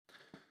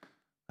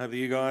Hope that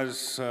you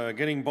guys are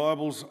getting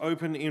Bibles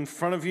open in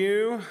front of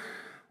you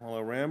while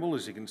I ramble,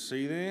 as you can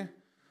see there.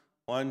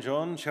 1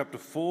 John chapter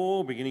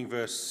 4, beginning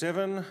verse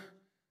 7.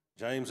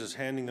 James is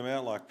handing them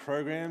out like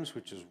programs,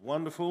 which is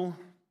wonderful.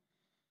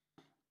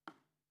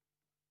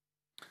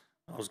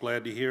 I was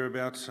glad to hear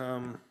about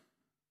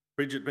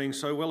Bridget being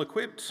so well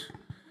equipped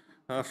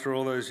after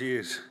all those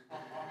years.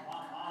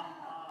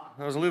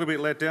 I was a little bit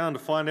let down to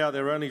find out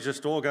they were only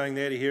just all going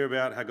there to hear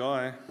about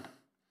Haggai.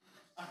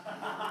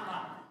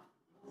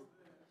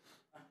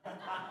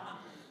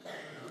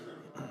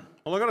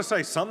 Well, I've got to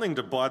say something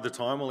to bide the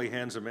time while he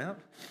hands them out.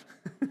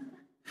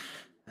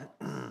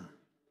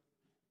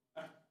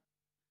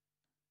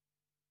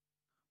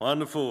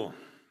 Wonderful.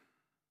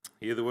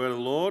 Hear the word of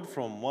the Lord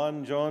from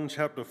 1 John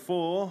chapter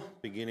 4,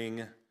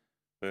 beginning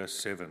verse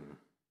 7.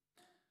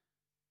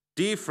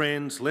 Dear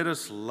friends, let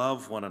us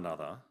love one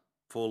another,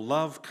 for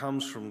love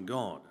comes from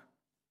God.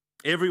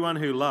 Everyone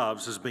who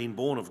loves has been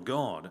born of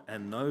God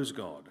and knows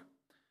God.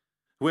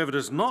 Whoever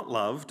does not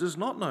love does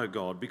not know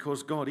God,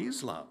 because God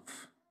is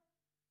love.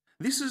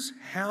 This is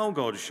how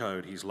God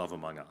showed his love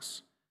among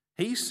us.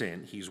 He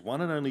sent his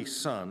one and only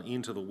Son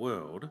into the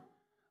world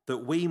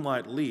that we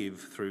might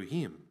live through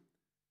him.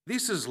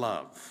 This is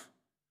love,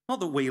 not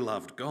that we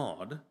loved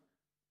God,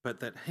 but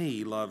that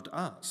he loved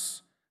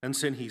us and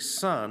sent his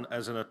Son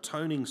as an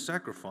atoning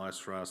sacrifice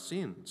for our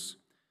sins.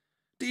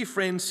 Dear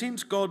friends,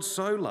 since God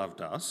so loved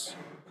us,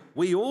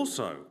 we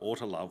also ought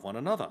to love one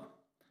another.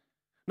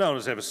 No one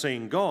has ever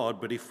seen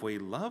God, but if we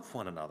love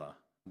one another,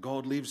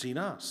 God lives in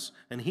us,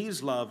 and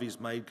his love is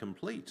made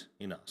complete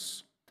in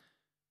us.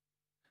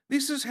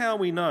 This is how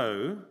we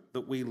know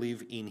that we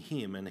live in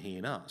him and he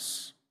in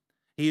us.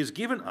 He has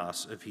given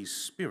us of his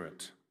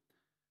Spirit,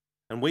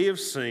 and we have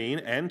seen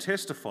and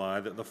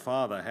testify that the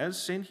Father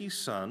has sent his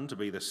Son to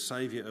be the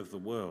Saviour of the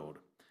world.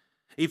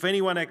 If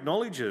anyone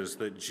acknowledges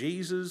that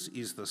Jesus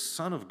is the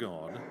Son of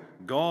God,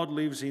 God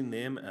lives in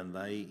them and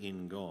they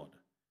in God.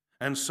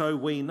 And so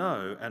we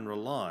know and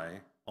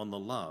rely on the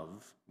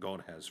love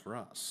God has for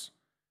us.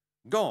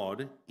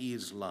 God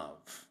is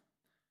love.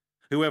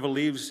 Whoever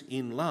lives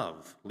in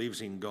love lives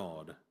in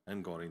God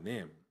and God in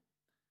them.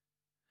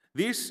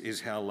 This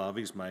is how love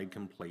is made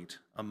complete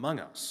among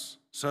us,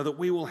 so that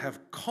we will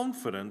have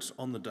confidence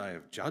on the day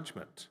of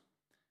judgment.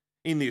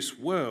 In this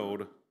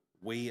world,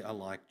 we are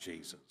like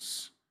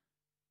Jesus.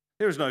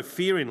 There is no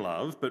fear in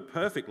love, but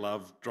perfect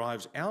love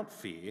drives out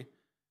fear,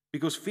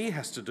 because fear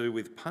has to do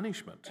with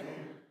punishment.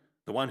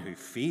 The one who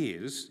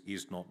fears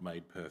is not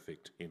made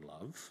perfect in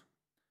love.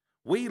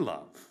 We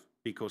love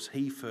because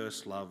he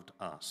first loved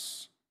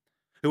us.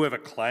 Whoever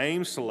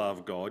claims to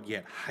love God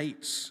yet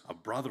hates a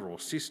brother or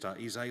sister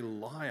is a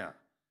liar.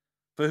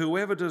 For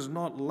whoever does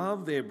not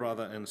love their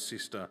brother and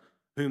sister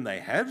whom they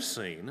have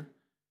seen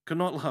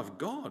cannot love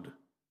God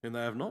whom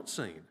they have not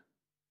seen.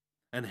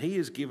 And he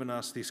has given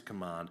us this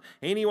command: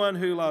 anyone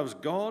who loves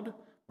God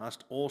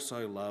must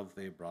also love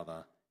their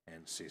brother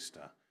and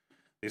sister.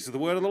 This is the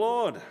word of the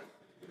Lord.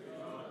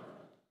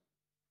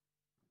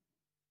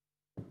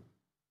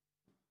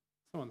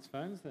 Someone's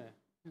phone's there.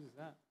 Who's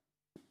that?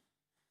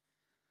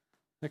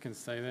 They can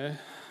stay there.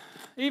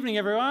 Evening,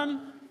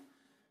 everyone.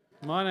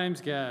 My name's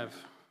Gav.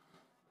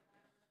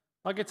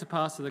 I get to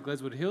pastor the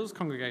Gledswood Hills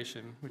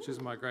congregation, which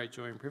is my great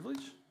joy and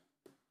privilege.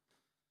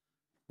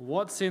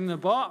 What's in the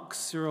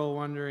box, you're all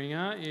wondering,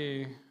 aren't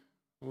you?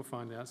 We'll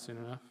find out soon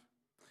enough.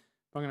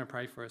 I'm going to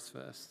pray for us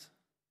first.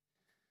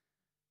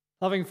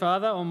 Loving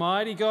Father,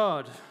 Almighty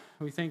God,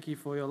 we thank you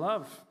for your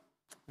love,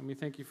 and we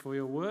thank you for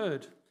your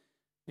word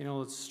in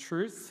all its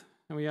truth.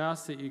 And we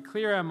ask that you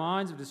clear our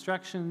minds of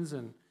distractions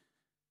and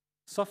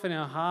soften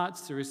our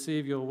hearts to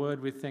receive your word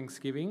with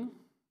thanksgiving.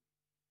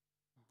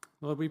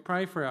 Lord, we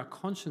pray for our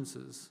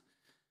consciences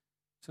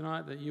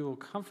tonight, that you will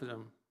comfort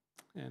them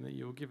and that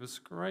you will give us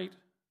great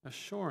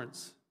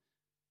assurance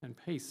and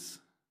peace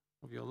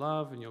of your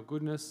love and your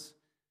goodness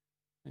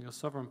and your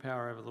sovereign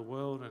power over the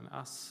world and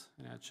us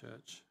and our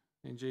church.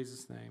 In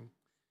Jesus' name,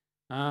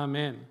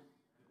 amen.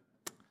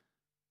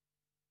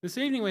 This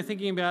evening we're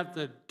thinking about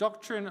the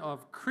doctrine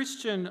of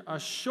Christian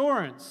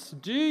assurance.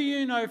 Do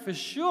you know for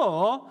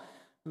sure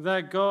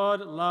that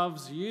God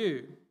loves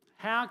you?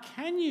 How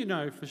can you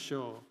know for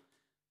sure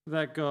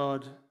that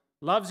God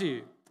loves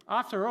you?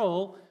 After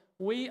all,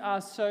 we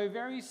are so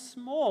very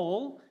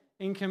small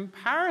in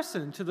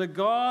comparison to the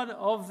God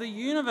of the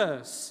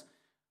universe.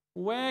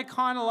 We're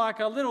kind of like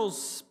a little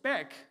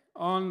speck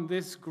on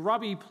this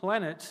grubby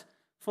planet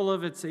full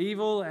of its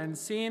evil and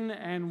sin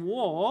and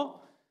war.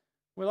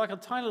 We're like a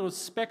tiny little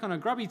speck on a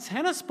grubby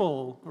tennis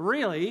ball,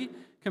 really,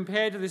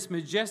 compared to this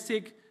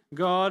majestic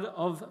God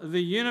of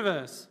the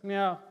universe.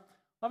 Now,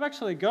 I've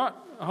actually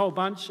got a whole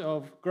bunch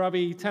of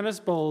grubby tennis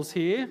balls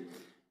here,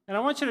 and I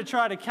want you to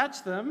try to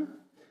catch them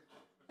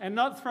and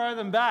not throw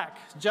them back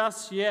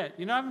just yet.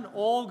 You know, I haven't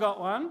all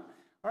got one.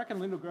 I reckon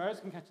Lyndall Groves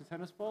can catch a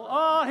tennis ball.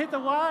 Oh, hit the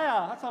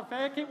wire. That's not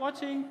fair. Keep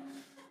watching.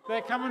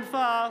 They're coming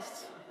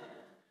fast.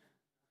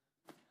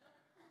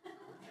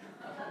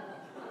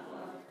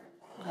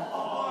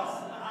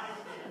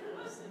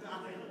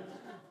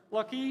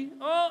 Lockie.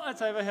 Oh,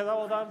 that's over here.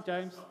 Well done,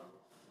 James.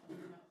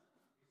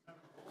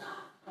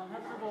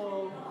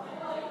 Uncomfortable.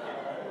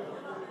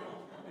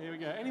 Here we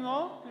go. Any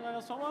more? Anyone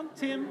else want one?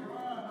 Tim?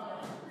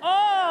 Oh,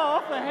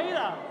 off the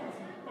heater.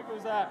 What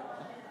was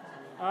that?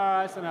 All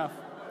right, that's enough.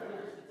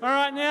 All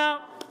right,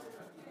 now.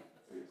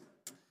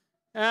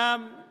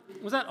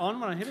 Was that on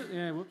when I hit it?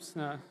 Yeah, whoops,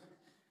 no.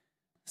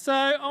 So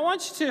I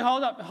want you to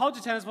hold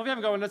your tennis ball. If you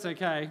haven't got one, that's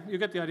okay. You'll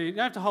get the idea. You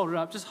don't have to hold it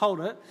up, just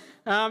hold it.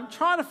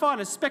 Try to find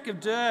a speck of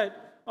dirt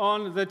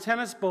on the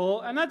tennis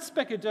ball, and that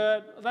speck of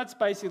dirt, that's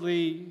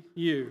basically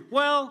you.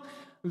 Well,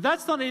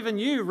 that's not even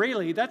you,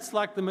 really. That's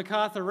like the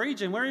MacArthur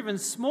region. We're even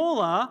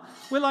smaller.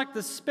 We're like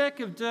the speck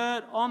of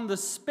dirt on the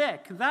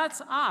speck. That's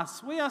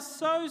us. We are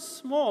so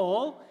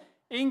small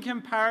in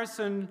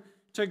comparison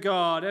to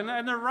God.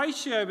 And the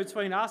ratio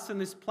between us and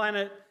this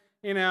planet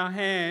in our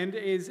hand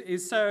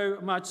is so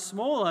much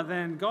smaller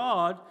than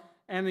God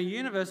and the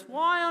universe.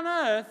 Why on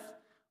earth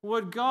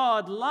would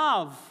God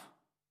love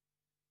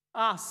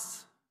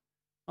us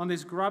on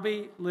this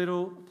grubby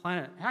little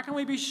planet? How can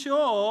we be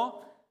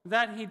sure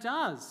that he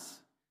does?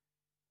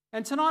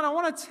 And tonight I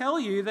want to tell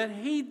you that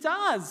he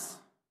does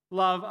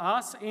love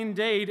us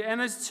indeed. And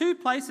there's two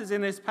places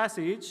in this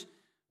passage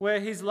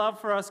where his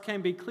love for us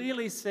can be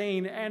clearly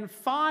seen, and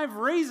 5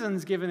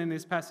 reasons given in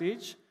this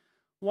passage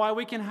why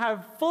we can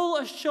have full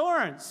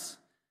assurance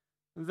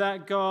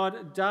that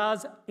God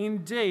does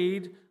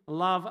indeed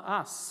love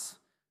us.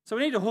 So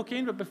we need to hook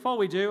in, but before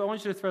we do, I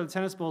want you to throw the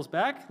tennis balls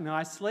back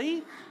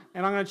nicely,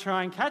 and I'm going to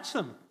try and catch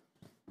them.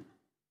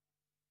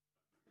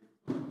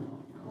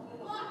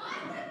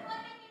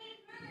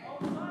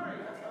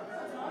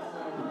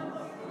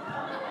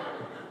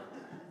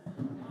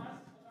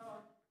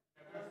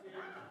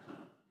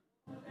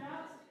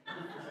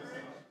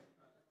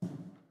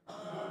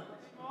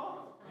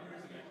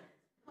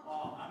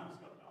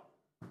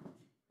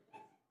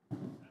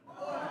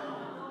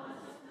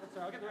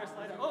 I'll get the rest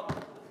later. Oh,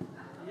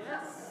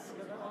 yes.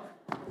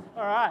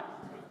 All right.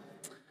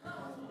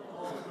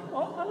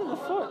 Oh, under the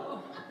foot.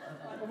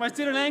 Almost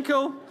did an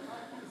ankle.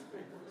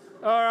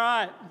 All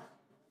right.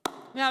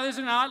 Now, there's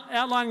an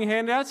outline in your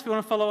handouts if you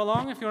want to follow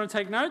along. If you want to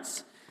take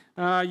notes,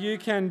 you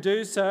can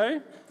do so.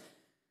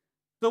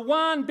 The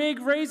one big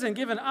reason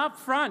given up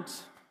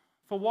front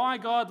for why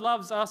God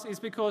loves us is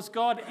because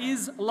God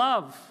is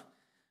love.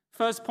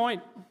 First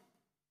point.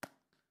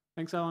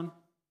 Thanks, Owen.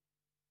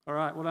 All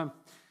right, well done.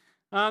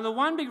 The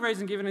one big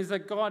reason given is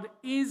that God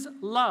is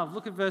love.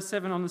 Look at verse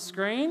 7 on the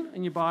screen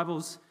in your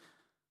Bibles.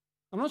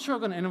 I'm not sure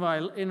I've got an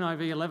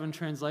NIV 11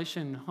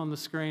 translation on the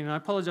screen, and I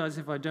apologise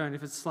if I don't,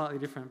 if it's slightly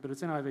different, but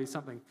it's NIV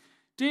something.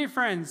 Dear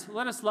friends,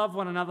 let us love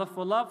one another,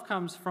 for love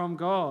comes from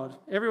God.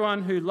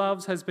 Everyone who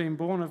loves has been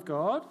born of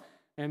God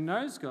and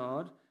knows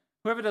God.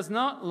 Whoever does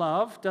not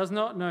love does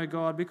not know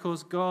God,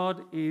 because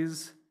God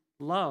is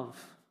love.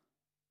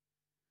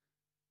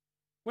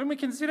 When we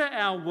consider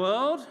our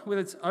world with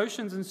its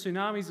oceans and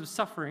tsunamis of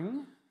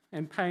suffering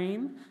and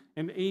pain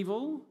and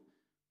evil,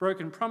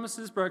 broken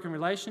promises, broken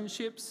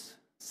relationships,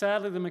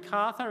 sadly the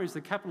MacArthur is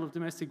the capital of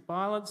domestic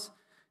violence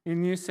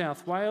in New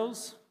South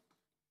Wales.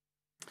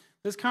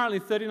 There's currently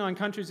 39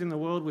 countries in the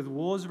world with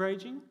wars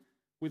raging,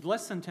 with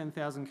less than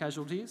 10,000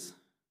 casualties,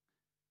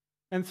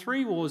 and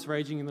 3 wars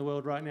raging in the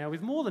world right now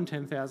with more than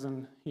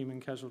 10,000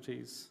 human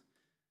casualties.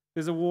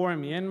 There's a war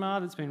in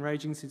Myanmar that's been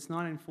raging since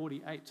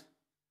 1948.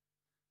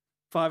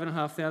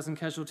 5,500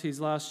 casualties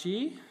last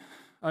year,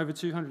 over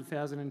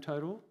 200,000 in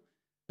total.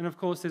 And of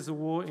course, there's a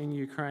war in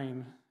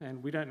Ukraine,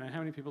 and we don't know how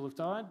many people have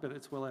died, but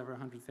it's well over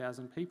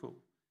 100,000 people.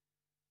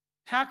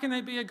 How can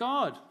there be a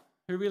God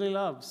who really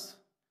loves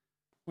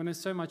when there's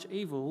so much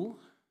evil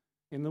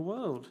in the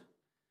world,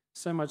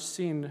 so much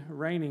sin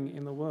reigning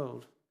in the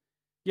world?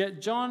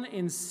 Yet John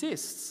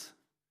insists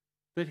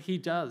that he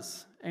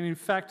does. And in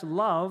fact,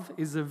 love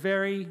is the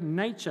very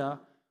nature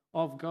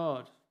of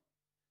God.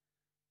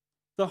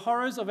 The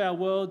horrors of our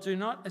world do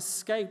not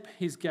escape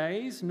his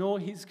gaze nor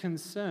his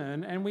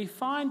concern, and we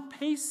find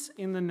peace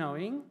in the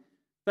knowing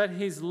that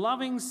his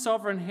loving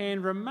sovereign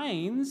hand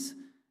remains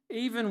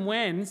even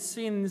when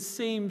sin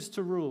seems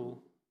to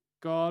rule.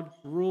 God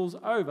rules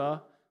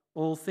over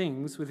all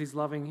things with his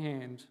loving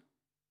hand.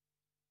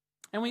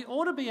 And we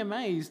ought to be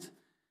amazed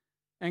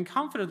and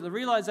comforted at the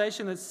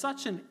realization that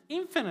such an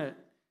infinite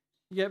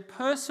yet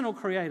personal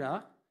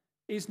creator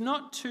is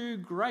not too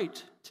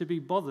great to be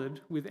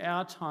bothered with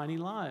our tiny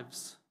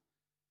lives.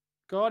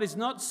 God is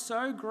not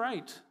so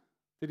great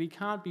that he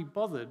can't be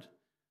bothered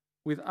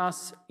with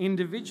us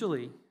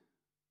individually.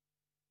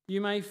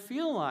 You may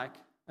feel like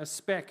a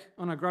speck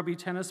on a grubby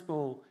tennis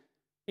ball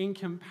in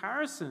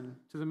comparison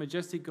to the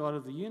majestic God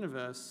of the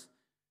universe,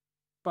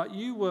 but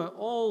you were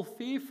all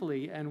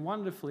fearfully and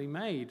wonderfully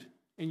made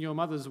in your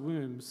mother's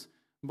wombs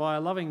by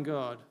a loving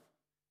God,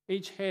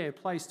 each hair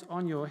placed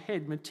on your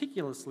head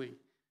meticulously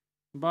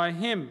by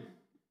him.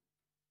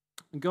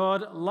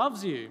 God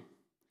loves you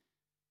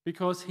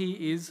because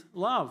he is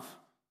love.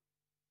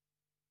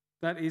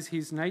 That is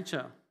his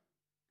nature.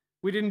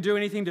 We didn't do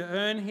anything to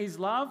earn his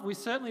love. We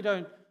certainly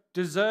don't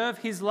deserve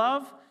his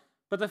love,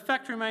 But the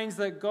fact remains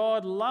that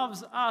God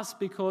loves us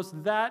because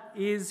that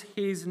is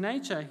his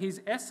nature,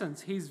 his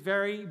essence, his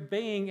very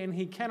being, and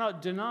he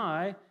cannot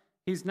deny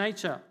his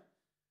nature.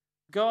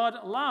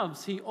 God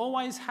loves, he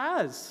always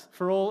has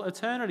for all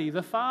eternity.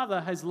 The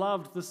Father has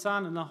loved the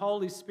Son and the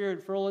Holy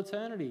Spirit for all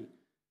eternity.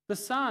 The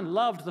Son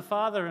loved the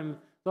Father and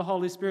the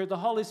Holy Spirit. The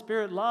Holy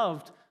Spirit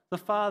loved the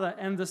Father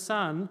and the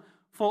Son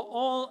for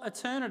all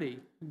eternity.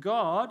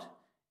 God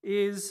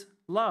is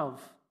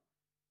love.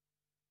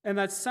 And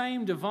that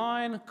same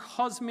divine,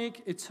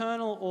 cosmic,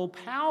 eternal,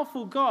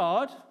 all-powerful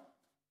God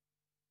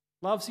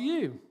loves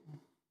you.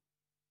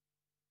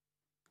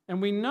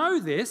 And we know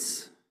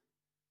this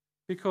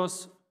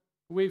because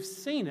we've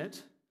seen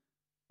it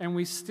and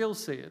we still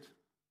see it.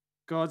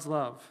 God's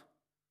love.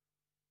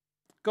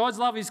 God's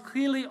love is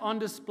clearly on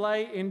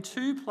display in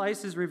two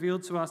places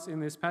revealed to us in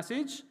this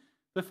passage.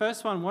 The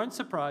first one won't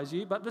surprise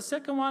you, but the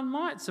second one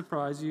might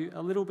surprise you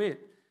a little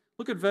bit.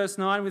 Look at verse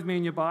 9 with me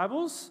in your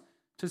Bibles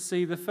to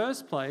see the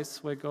first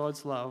place where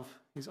God's love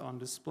is on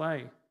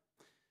display.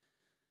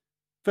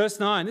 Verse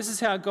 9, this is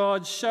how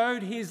God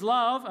showed his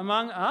love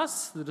among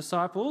us, the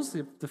disciples,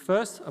 the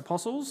first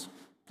apostles,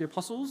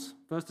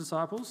 first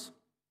disciples.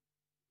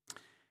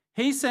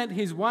 He sent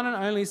his one and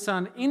only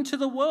Son into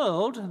the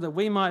world that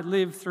we might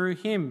live through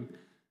him.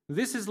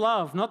 This is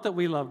love, not that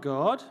we love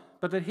God,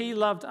 but that he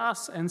loved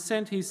us and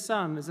sent his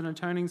Son as an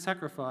atoning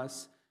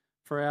sacrifice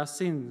for our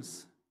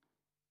sins.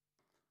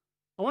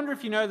 I wonder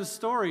if you know the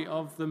story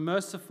of the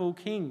merciful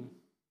king.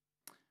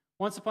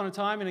 Once upon a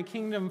time in a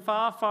kingdom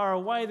far, far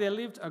away, there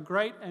lived a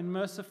great and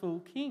merciful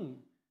king.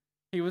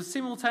 He was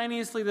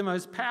simultaneously the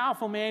most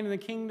powerful man in the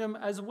kingdom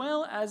as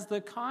well as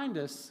the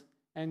kindest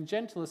and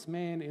gentlest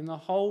man in the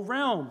whole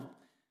realm.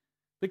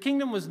 The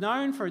kingdom was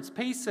known for its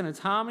peace and its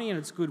harmony and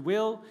its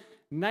goodwill.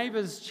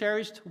 Neighbours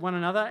cherished one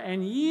another,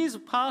 and years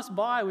passed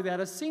by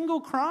without a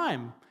single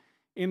crime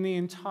in the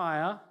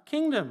entire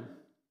kingdom.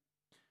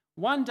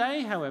 One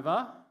day,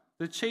 however,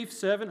 the chief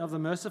servant of the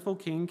merciful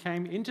king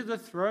came into the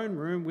throne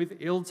room with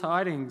ill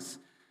tidings.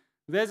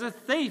 "There's a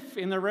thief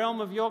in the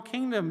realm of your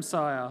kingdom,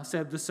 sire,"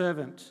 said the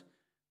servant.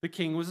 The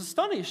king was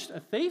astonished. "A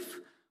thief?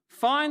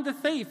 Find the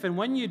thief, and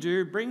when you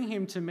do, bring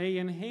him to me,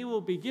 and he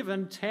will be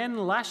given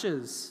 10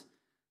 lashes."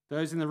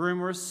 Those in the room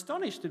were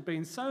astonished. It had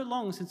been so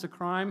long since a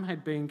crime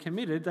had been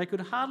committed, they could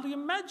hardly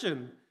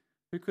imagine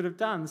who could have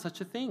done such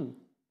a thing.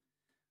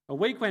 A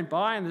week went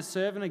by, and the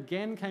servant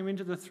again came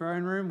into the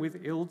throne room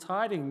with ill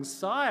tidings.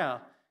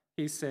 "Sire,"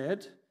 he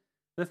said,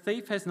 "the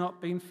thief has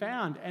not been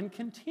found and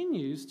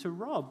continues to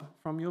rob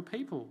from your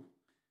people."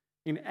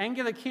 In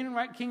anger, the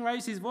king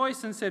raised his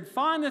voice and said,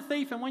 "Find the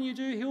thief, and when you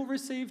do, he'll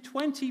receive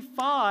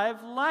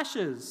 25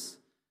 lashes."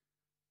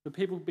 The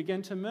people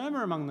began to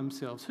murmur among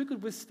themselves. Who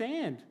could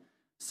withstand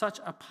such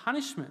a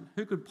punishment?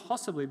 Who could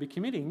possibly be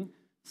committing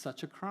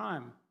such a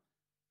crime?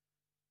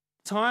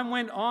 Time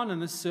went on, and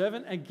the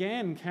servant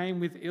again came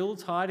with ill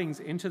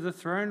tidings into the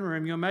throne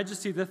room. "Your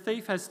Majesty, the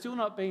thief has still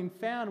not been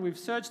found. We've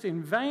searched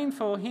in vain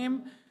for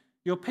him.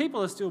 Your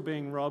people are still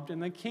being robbed."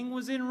 And the king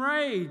was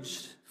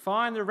enraged.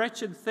 "Find the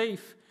wretched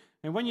thief,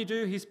 and when you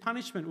do, his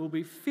punishment will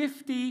be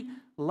 50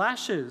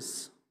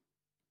 lashes.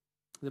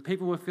 The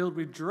people were filled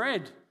with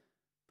dread.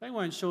 They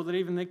weren't sure that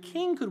even the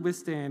king could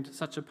withstand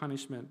such a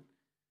punishment.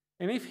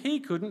 And if he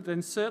couldn't,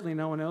 then certainly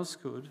no one else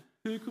could.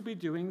 Who could be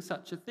doing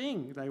such a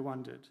thing, they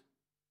wondered.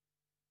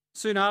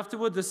 Soon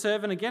afterward, the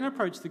servant again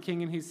approached the king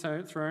in his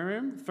throne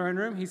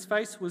room. His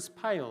face was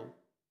pale,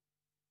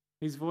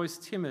 his voice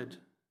timid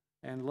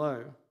and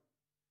low.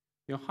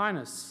 "Your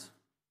Highness,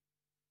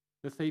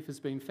 the thief has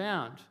been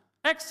found."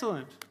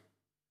 "Excellent.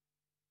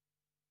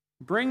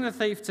 Bring the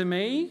thief to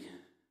me.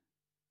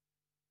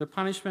 The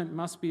punishment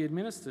must be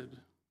administered."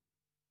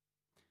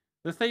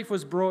 The thief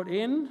was brought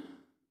in.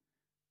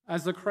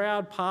 As the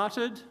crowd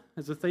parted,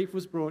 as the thief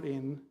was brought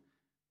in,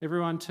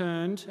 everyone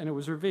turned, and it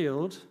was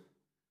revealed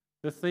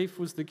the thief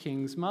was the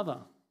king's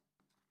mother.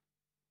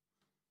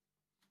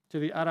 To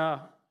the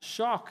utter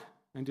shock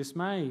and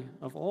dismay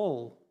of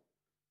all,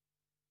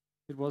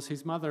 it was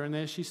his mother, and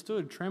there she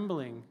stood,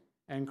 trembling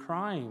and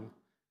crying,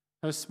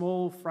 her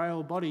small,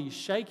 frail body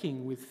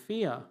shaking with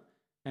fear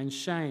and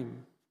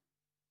shame.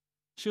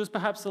 She was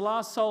perhaps the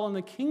last soul in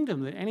the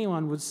kingdom that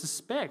anyone would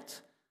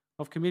suspect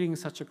of committing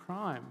such a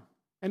crime.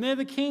 And there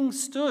the king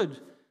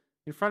stood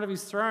in front of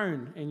his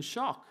throne in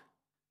shock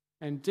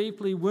and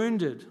deeply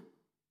wounded.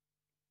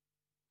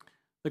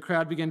 The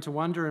crowd began to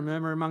wonder and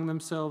murmur among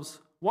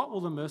themselves, "What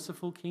will the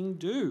merciful king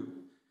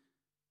do?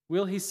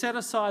 Will he set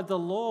aside the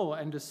law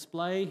and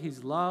display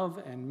his love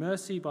and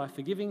mercy by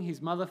forgiving his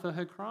mother for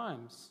her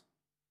crimes?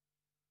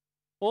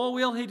 Or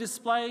will he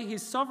display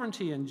his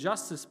sovereignty and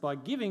justice by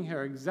giving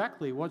her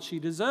exactly what she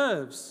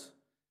deserves?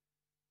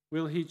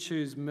 Will he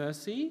choose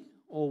mercy,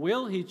 or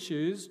will he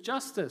choose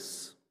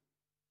justice?"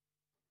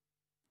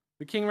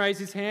 The king raised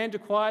his hand to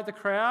quiet the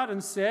crowd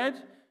and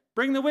said,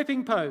 "Bring the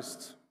whipping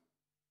post."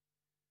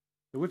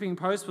 The whipping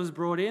post was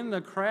brought in,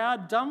 the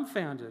crowd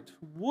dumbfounded.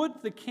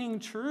 Would the king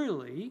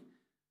truly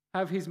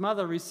have his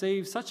mother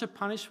receive such a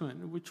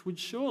punishment which would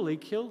surely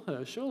kill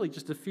her? Surely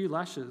just a few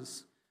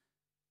lashes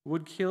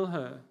would kill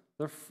her.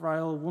 the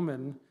frail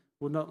woman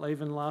would not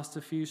even last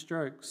a few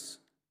strokes.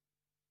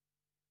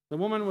 The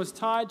woman was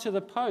tied to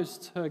the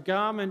post, her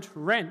garment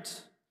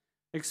rent,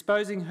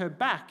 exposing her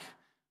back.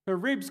 Her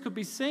ribs could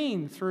be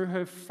seen through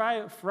her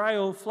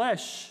frail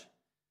flesh.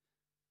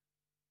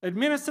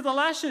 "Administer the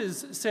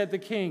lashes," said the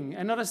king,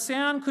 and not a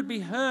sound could be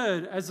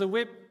heard as the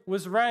whip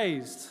was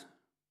raised.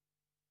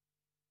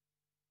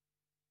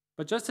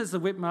 But just as the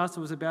whipmaster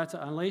was about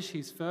to unleash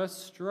his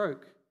first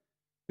stroke,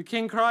 the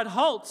king cried,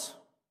 "Halt!"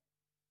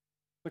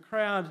 The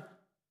crowd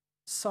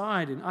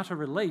sighed in utter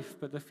relief,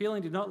 but the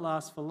feeling did not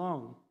last for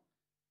long.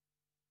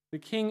 The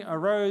king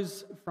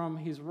arose from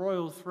his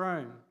royal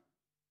throne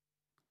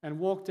and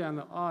walked down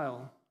the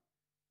aisle,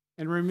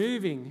 and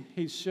removing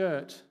his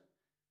shirt,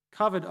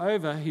 covered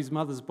over his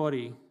mother's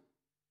body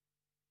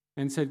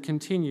and said,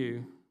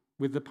 "Continue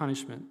with the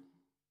punishment."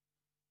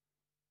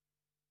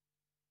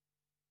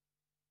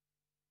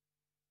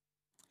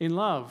 In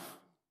love,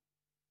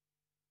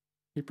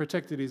 he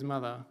protected his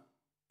mother.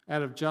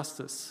 Out of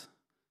justice,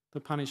 the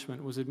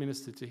punishment was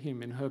administered to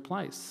him in her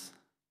place.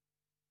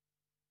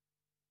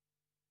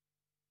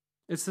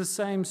 It's the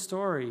same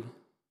story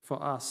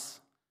for us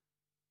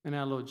and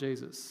our Lord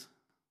Jesus.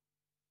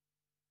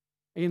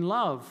 In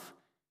love,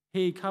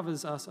 he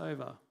covers us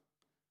over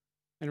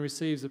and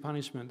receives the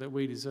punishment that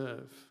we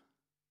deserve.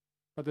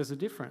 But there's a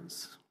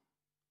difference.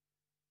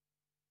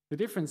 The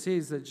difference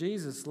is that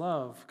Jesus'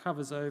 love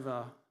covers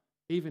over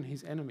even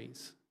his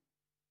enemies,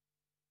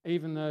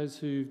 even those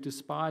who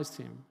despised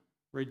him,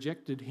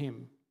 rejected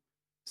him,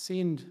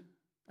 sinned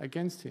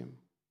against him,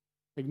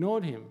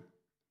 ignored him,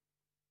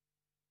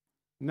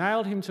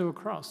 nailed him to a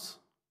cross.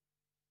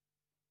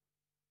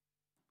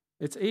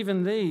 It's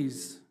even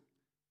these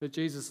that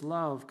Jesus'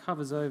 love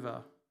covers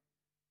over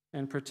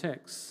and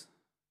protects.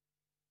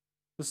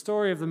 The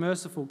story of the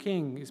merciful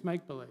king is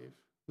make-believe.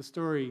 The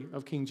story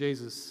of King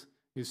Jesus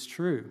is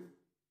true.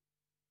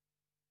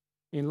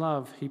 In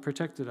love, he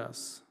protected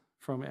us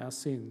from our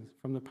sin,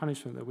 from the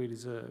punishment that we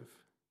deserve.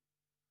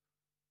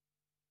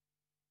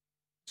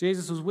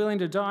 Jesus was willing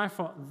to die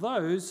for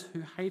those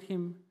who hate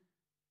him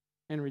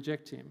and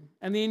reject him.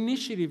 And the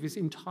initiative is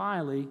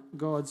entirely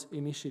God's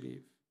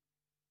initiative.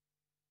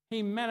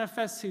 He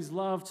manifests his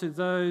love to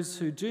those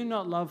who do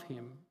not love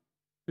him,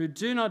 who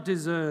do not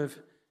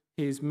deserve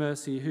his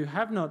mercy, who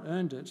have not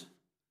earned it.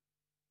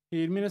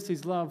 He administers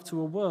his love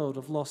to a world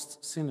of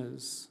lost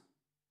sinners.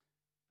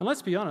 And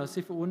let's be honest,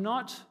 if it were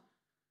not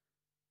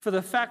for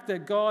the fact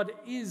that God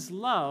is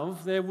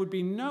love, there would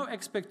be no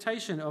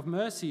expectation of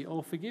mercy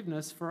or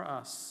forgiveness for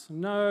us,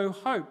 no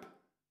hope,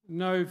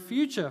 no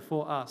future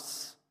for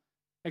us,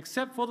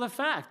 except for the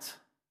fact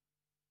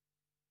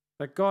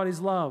that God is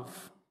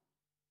love.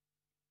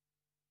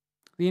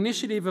 The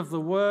initiative of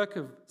the work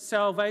of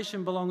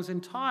salvation belongs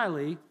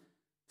entirely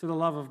to the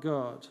love of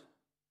God.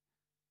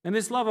 And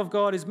this love of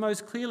God is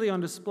most clearly on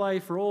display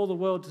for all the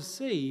world to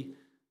see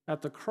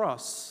at the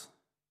cross.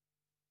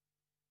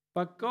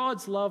 But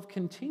God's love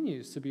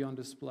continues to be on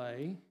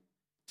display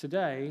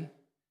today,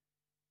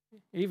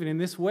 even in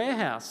this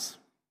warehouse.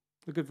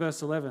 Look at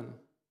verse 11.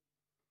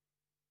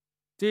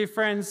 "Dear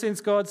friends, since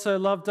God so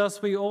loved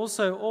us, we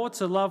also ought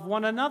to love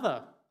one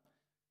another.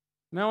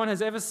 No one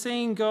has ever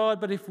seen God,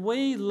 but if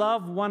we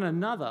love one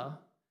another,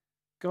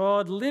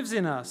 God lives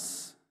in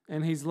us,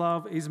 and his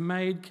love is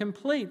made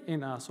complete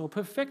in us," or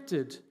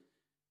perfected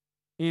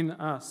in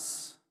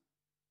us.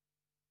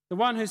 The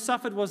one who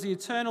suffered was the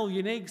eternal,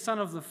 unique Son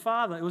of the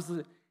Father. It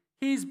was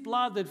his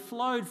blood that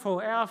flowed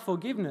for our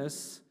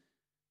forgiveness.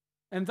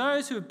 And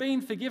those who have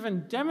been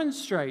forgiven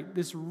demonstrate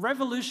this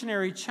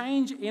revolutionary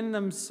change in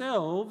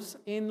themselves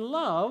in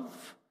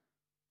love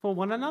for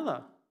one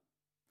another.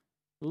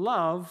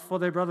 Love for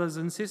their brothers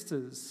and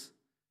sisters.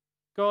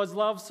 God's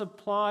love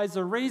supplies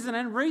a reason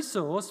and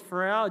resource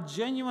for our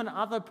genuine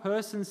other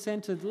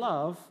person-centered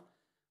love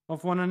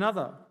of one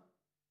another.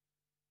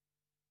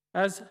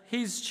 As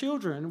his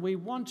children, we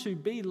want to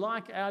be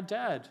like our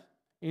dad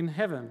in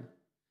heaven.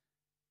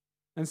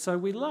 And so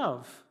we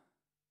love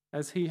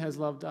as he has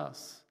loved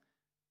us.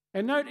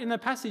 And note in the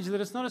passage that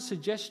it's not a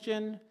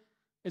suggestion,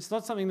 it's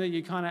not something that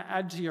you kind of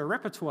add to your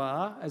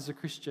repertoire as a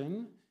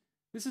Christian.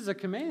 This is a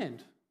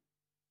command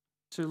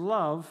to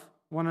love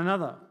one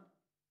another.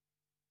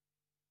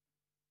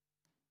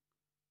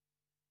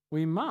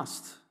 We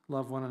must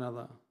love one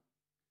another.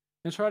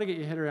 And try to get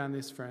your head around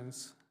this,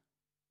 friends.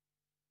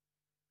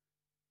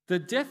 The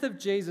death of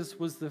Jesus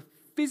was the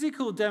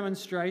physical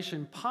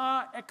demonstration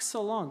par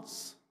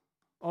excellence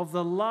of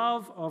the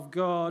love of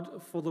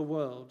God for the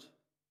world.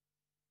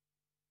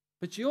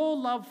 But your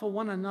love for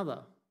one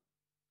another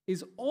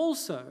is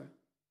also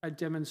a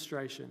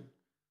demonstration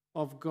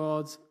of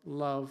God's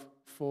love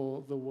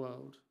for the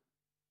world.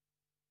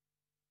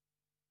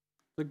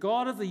 The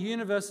God of the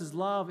universe's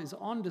love is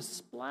on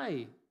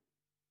display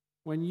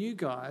when you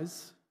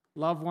guys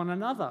love one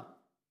another.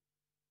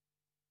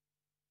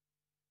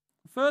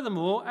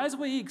 Furthermore, as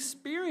we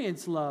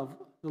experience love,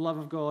 the love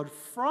of God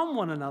from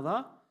one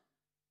another,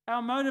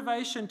 our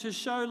motivation to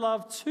show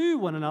love to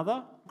one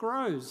another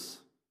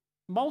grows,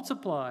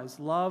 multiplies.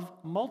 Love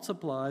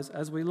multiplies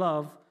as we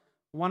love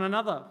one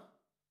another.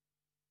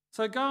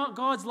 So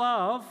God's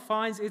love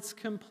finds its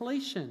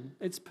completion.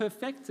 It's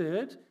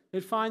perfected.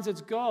 It finds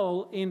its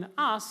goal in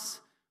us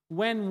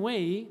when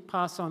we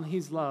pass on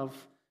his love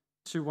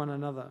to one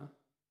another.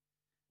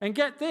 And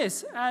get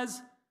this,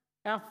 as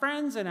our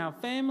friends and our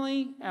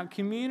family, our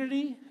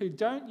community who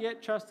don't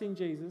yet trust in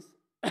Jesus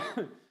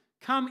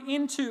come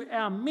into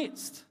our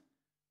midst,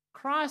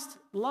 Christ's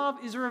love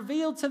is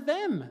revealed to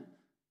them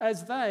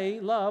as they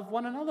love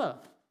one another.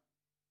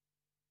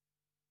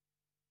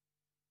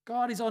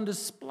 God is on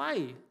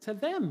display to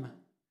them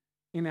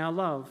in our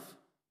love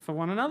for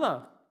one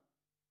another.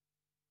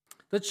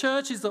 The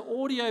church is the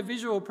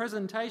audio-visual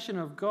presentation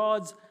of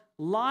God's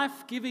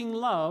life-giving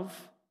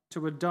love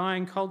to a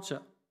dying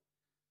culture.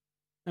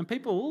 And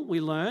people,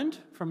 we learned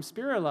from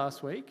Spiro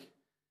last week,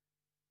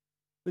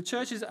 the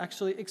church is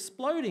actually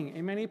exploding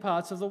in many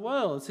parts of the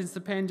world. Since the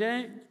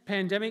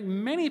pandemic,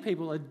 many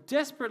people are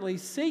desperately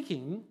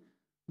seeking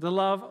the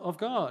love of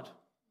God.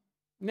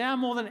 Now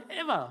more than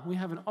ever, we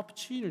have an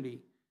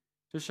opportunity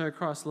to show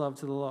Christ's love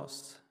to the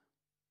lost.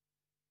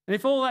 And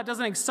if all that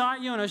doesn't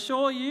excite you and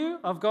assure you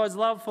of God's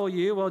love for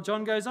you, well,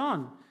 John goes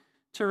on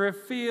to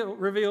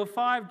reveal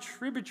 5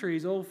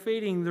 tributaries, all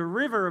feeding the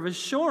river of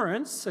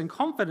assurance and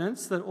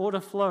confidence that ought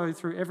to flow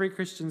through every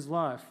Christian's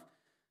life.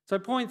 So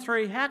point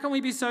 3, how can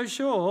we be so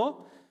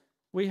sure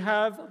we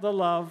have the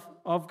love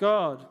of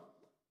God?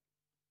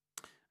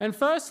 And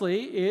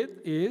firstly,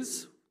 it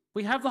is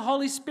we have the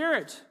Holy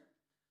Spirit.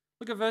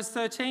 Look at verse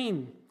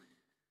 13.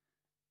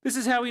 This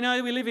is how we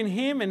know we live in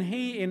him and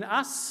he in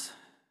us.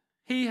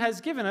 He has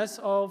given us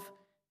of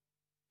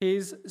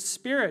his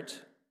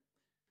Spirit.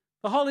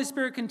 The Holy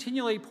Spirit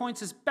continually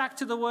points us back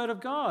to the Word of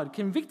God,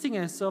 convicting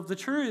us of the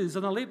truths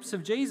on the lips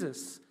of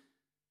Jesus.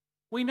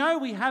 We know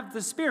we have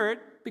the Spirit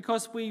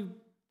because we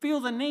feel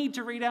the need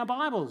to read our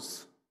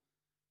Bibles.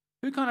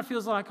 Who kind of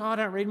feels like, oh, I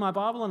don't read my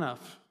Bible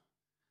enough?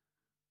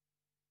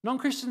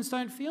 Non-Christians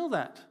don't feel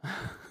that.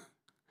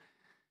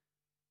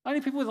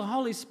 Only people with the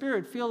Holy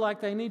Spirit feel like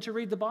they need to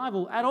read the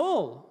Bible at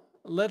all,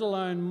 let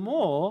alone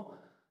more.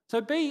 So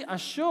be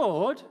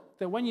assured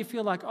that when you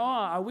feel like, oh,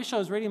 I wish I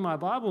was reading my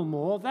Bible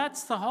more,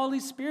 that's the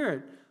Holy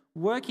Spirit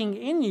working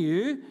in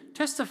you,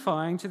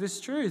 testifying to this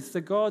truth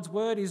that God's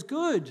word is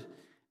good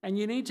and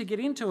you need to get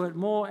into it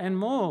more and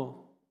more.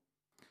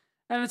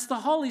 And it's the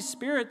Holy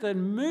Spirit that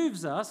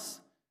moves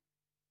us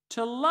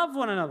to love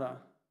one another.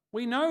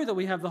 We know that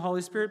we have the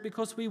Holy Spirit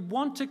because we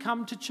want to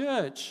come to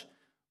church.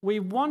 We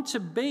want to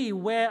be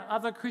where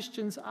other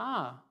Christians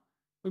are.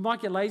 We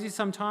might get lazy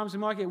sometimes, we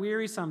might get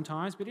weary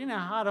sometimes, but in our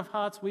heart of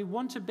hearts, we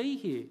want to be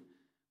here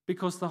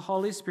because the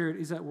Holy Spirit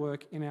is at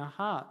work in our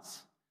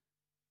hearts.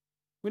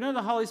 We know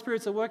the Holy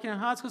Spirit's at work in our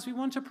hearts because we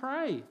want to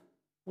pray.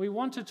 We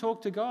want to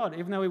talk to God,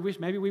 even though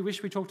we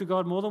wish we talked to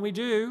God more than we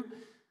do.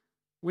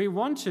 We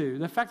want to.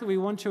 The fact that we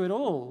want to at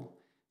all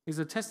is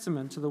a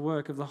testament to the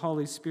work of the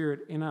Holy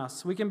Spirit in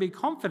us. We can be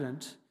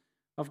confident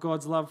of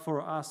God's love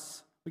for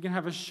us. We can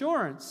have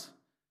assurance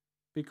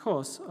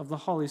because of the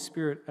Holy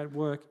Spirit at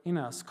work in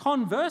us.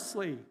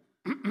 Conversely,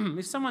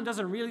 if someone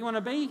doesn't really want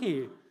to be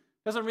here,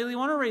 doesn't really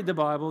want to read the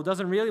Bible,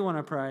 doesn't really want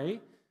to pray,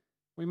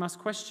 we must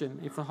question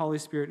if the Holy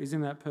Spirit is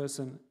in that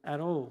person at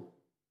all.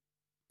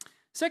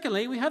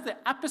 Secondly, we have the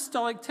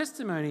apostolic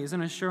testimony as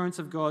an assurance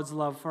of God's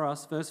love for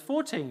us. Verse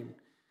 14.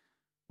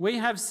 We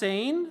have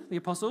seen, the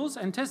apostles,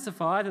 and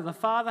testified that the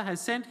Father has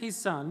sent his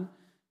Son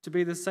to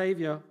be the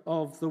Saviour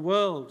of the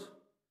world.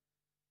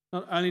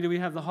 Not only do we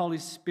have the Holy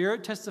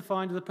Spirit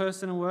testifying to the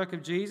person and work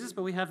of Jesus,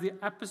 but we have the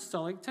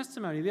apostolic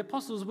testimony. The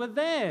apostles were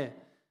there.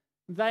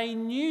 They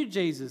knew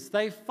Jesus.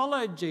 They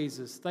followed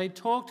Jesus. They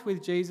talked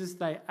with Jesus.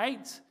 They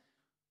ate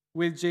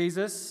with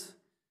Jesus.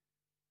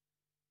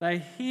 They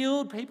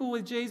healed people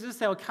with Jesus.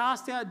 They were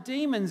cast out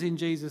demons in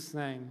Jesus'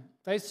 name.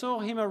 They saw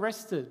him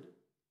arrested.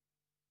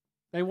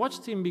 They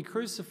watched him be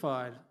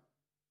crucified.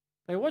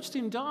 They watched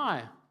him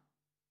die.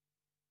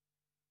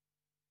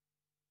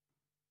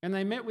 And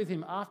they met with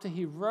him after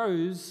he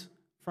rose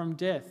from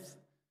death.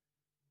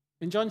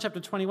 In John chapter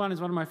 21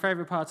 is one of my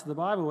favourite parts of the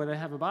Bible where they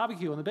have a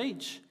barbecue on the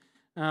beach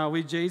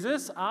with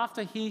Jesus.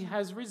 After he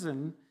has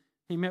risen,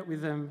 he met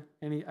with them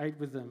and he ate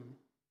with them.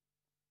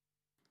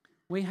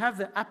 We have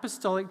the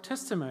apostolic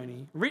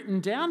testimony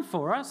written down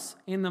for us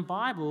in the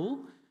Bible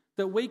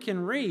that we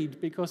can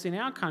read because in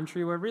our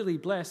country we're really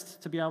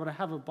blessed to be able to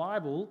have a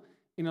Bible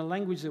in a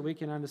language that we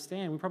can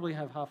understand. We probably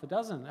have half a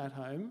dozen at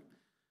home,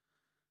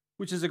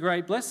 which is a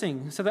great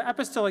blessing. So the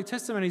apostolic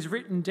testimony is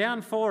written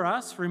down for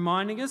us,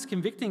 reminding us,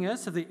 convicting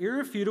us of the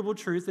irrefutable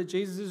truth that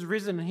Jesus is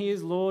risen and he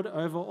is Lord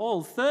over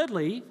all.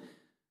 Thirdly,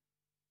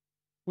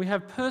 we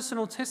have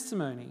personal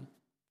testimony.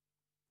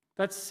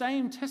 That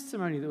same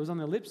testimony that was on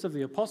the lips of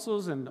the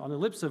apostles and on the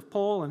lips of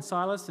Paul and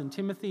Silas and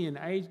Timothy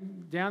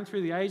and down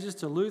through the ages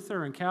to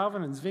Luther and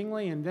Calvin and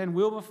Zwingli and then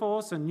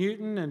Wilberforce and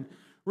Newton and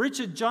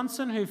Richard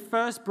Johnson, who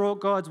first brought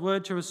God's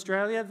word to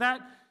Australia,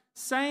 that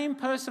same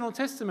personal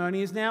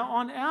testimony is now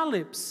on our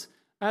lips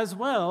as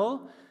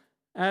well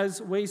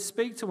as we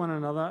speak to one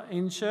another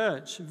in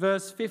church.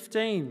 Verse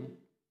 15.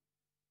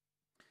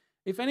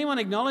 If anyone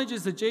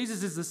acknowledges that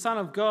Jesus is the Son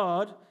of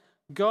God,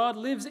 God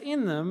lives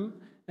in them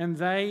and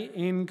they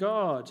in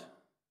God.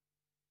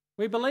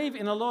 We believe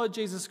in the Lord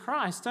Jesus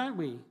Christ, don't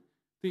we?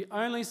 The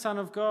only Son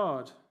of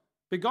God,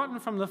 begotten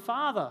from the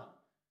Father,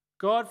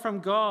 God from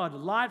God,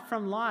 light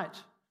from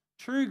light,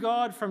 true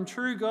God from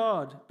true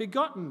God,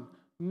 begotten,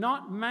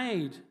 not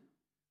made,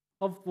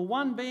 of the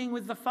one being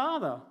with the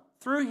Father.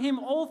 Through him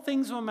all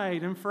things were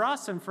made, and for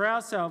us and for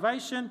our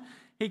salvation,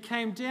 he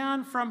came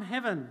down from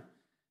heaven.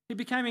 He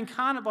became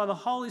incarnate by the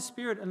Holy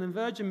Spirit and the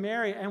Virgin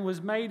Mary and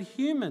was made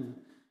human.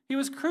 He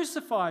was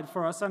crucified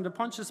for us under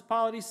Pontius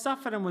Pilate. He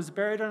suffered and was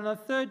buried, and on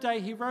the third day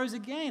he rose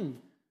again,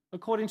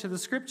 according to the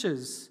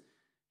Scriptures.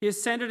 He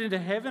ascended into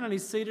heaven and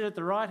he's seated at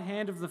the right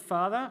hand of the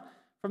Father.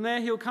 From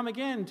there he'll come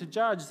again to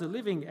judge the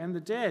living and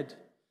the dead,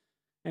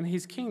 and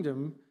his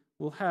kingdom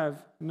will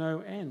have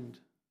no end.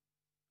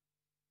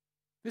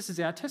 This is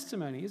our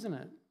testimony, isn't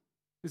it?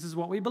 This is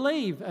what we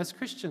believe as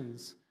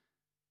Christians.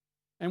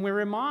 And we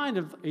remind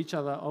of each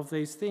other of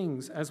these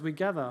things as we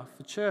gather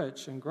for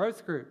church and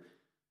growth group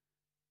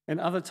and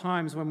other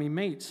times when we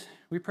meet.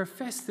 We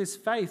profess this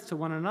faith to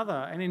one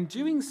another, and in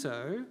doing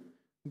so,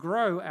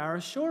 grow our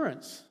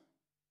assurance.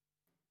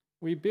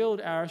 We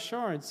build our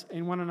assurance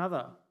in one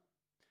another.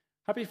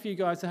 Happy for you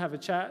guys to have a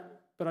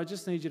chat, but I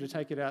just need you to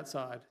take it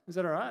outside. Is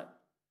that all right?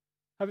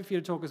 Happy for you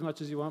to talk as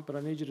much as you want, but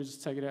I need you to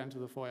just take it out into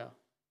the foyer.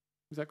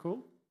 Is that cool?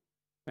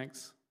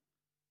 Thanks.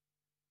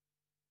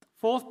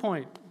 Fourth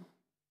point.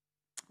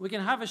 We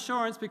can have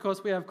assurance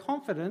because we have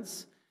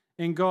confidence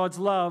in God's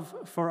love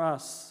for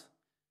us.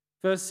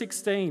 Verse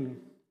 16.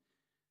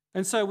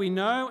 And so we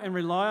know and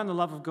rely on the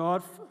love of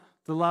God,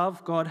 the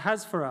love God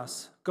has for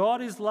us.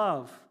 God is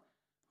love.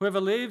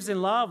 Whoever lives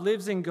in love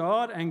lives in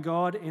God and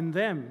God in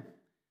them.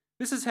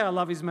 This is how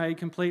love is made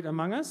complete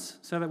among us,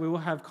 so that we will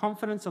have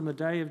confidence on the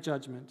day of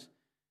judgment.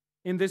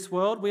 In this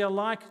world, we are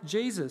like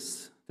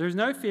Jesus. There is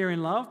no fear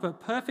in love, but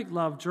perfect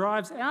love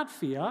drives out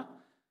fear,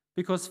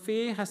 because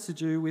fear has to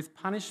do with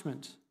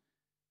punishment.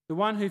 The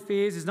one who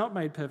fears is not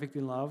made perfect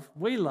in love.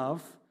 We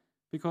love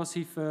because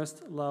he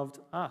first loved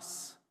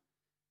us.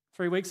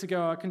 3 weeks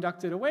ago, I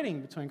conducted a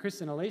wedding between Chris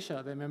and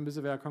Alicia. They're members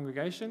of our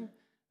congregation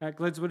at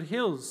Gledswood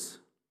Hills.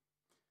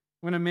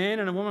 When a man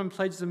and a woman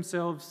pledge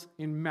themselves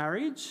in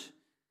marriage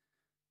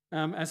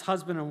as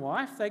husband and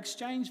wife, they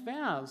exchange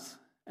vows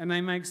and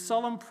they make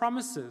solemn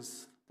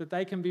promises that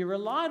they can be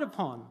relied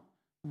upon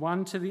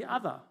one to the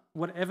other,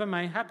 whatever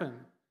may happen.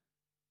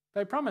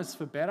 They promise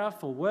for better,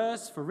 for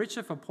worse, for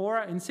richer, for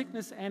poorer, in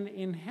sickness and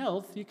in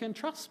health, you can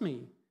trust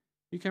me.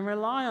 You can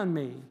rely on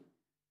me.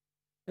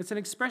 It's an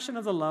expression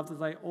of the love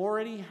that they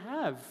already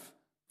have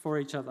for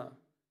each other.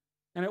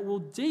 And it will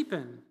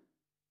deepen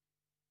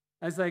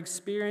as they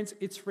experience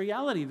its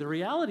reality, the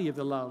reality of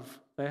the love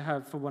they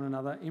have for one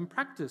another in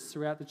practice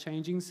throughout the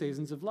changing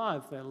seasons of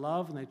life. Their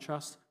love and their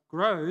trust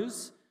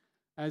grows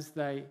as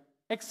they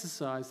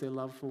exercise their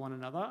love for one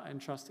another and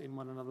trust in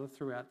one another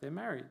throughout their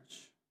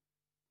marriage.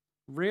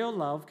 Real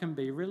love can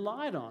be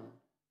relied on,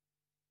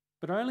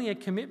 but only a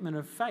commitment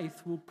of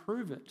faith will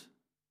prove it.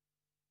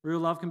 Real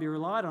love can be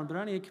relied on, but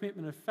only a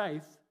commitment of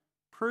faith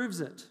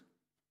proves it.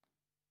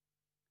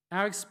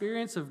 Our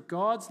experience of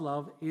God's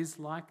love is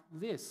like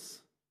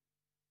this.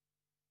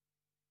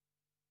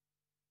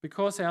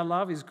 Because our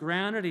love is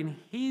grounded in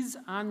his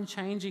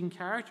unchanging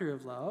character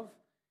of love,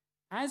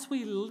 as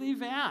we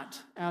live out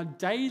our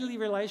daily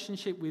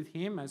relationship with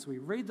him, as we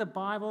read the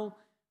Bible,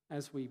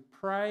 as we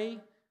pray,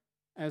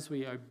 as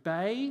we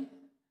obey,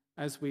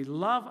 as we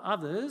love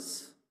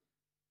others,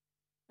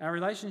 our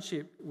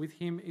relationship with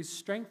him is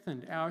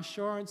strengthened. Our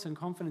assurance and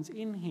confidence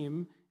in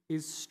him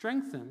is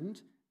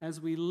strengthened as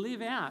we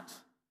live out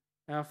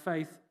our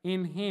faith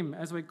in him.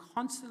 As we're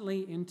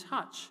constantly in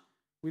touch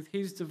with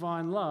his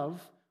divine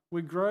love,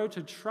 we grow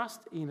to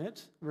trust in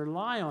it,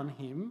 rely on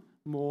him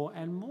more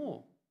and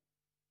more,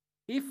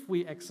 if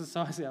we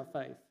exercise our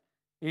faith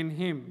in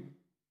him.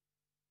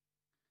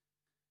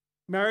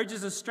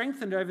 Marriages are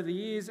strengthened over the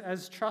years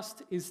as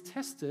trust is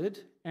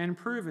tested and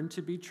proven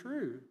to be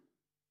true.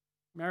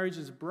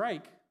 Marriages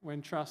break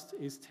when trust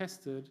is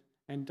tested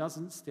and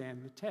doesn't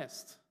stand the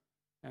test,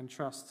 and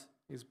trust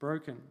is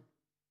broken.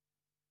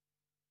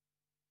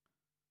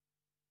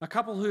 A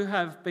couple who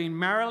have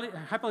been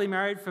happily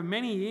married for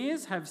many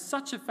years have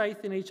such a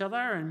faith in each other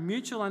and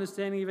mutual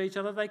understanding of each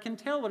other, they can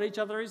tell what each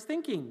other is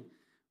thinking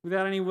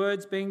without any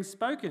words being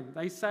spoken.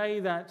 They say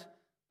that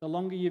the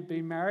longer you've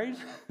been married,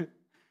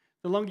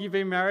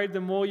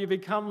 the more you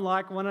become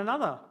like one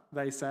another,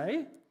 they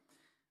say.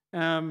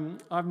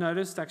 I've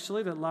noticed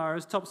actually that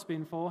Lara's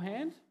topspin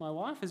forehand, my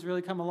wife, has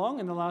really come along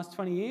in the last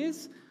 20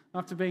 years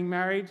after being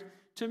married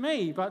to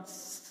me. But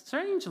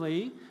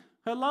strangely,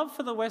 her love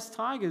for the West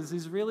Tigers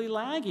is really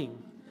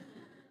lagging.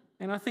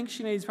 And I think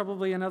she needs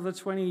probably another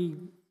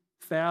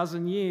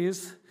 20,000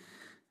 years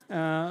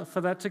for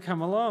that to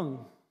come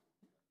along.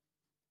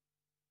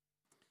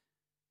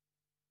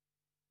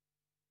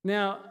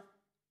 Now,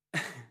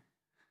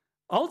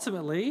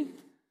 ultimately,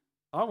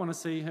 I want to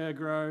see her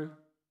grow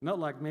not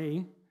like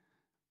me,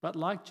 but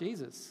like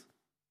Jesus,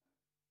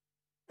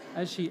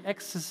 as she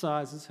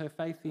exercises her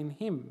faith in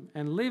him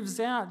and lives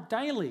out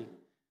daily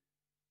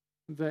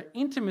the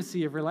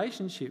intimacy of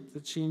relationship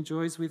that she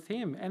enjoys with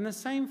him. And the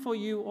same for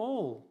you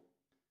all.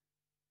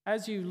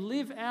 As you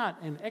live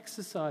out and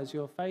exercise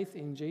your faith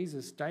in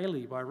Jesus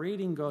daily by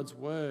reading God's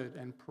word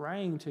and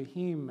praying to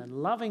him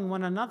and loving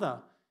one another,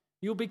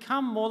 you'll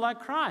become more like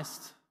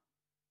Christ.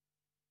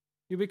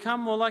 You become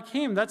more like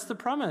him. That's the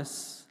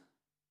promise.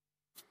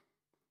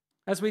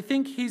 As we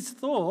think his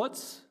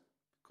thoughts,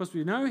 because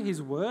we know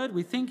his word,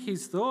 we think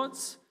his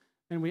thoughts,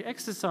 and we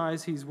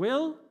exercise his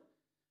will,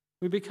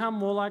 we become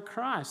more like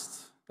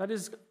Christ. That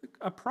is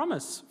a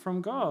promise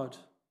from God.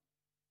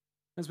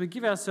 As we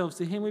give ourselves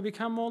to him, we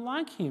become more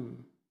like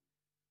him.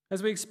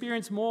 As we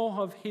experience more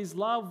of his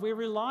love, we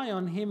rely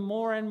on him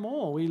more and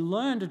more. We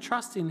learn to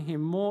trust in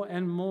him more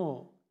and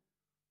more.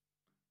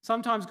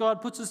 Sometimes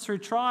God puts us through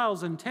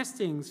trials and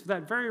testings for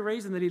that very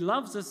reason, that he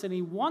loves us and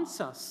he wants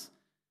us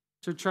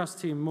to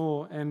trust him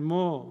more and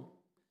more.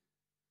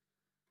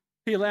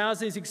 He allows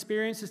these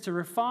experiences to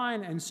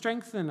refine and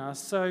strengthen us.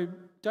 So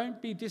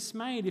don't be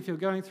dismayed if you're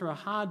going through a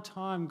hard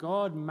time.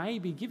 God may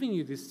be giving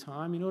you this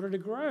time in order to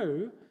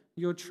grow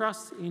your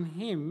trust in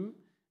him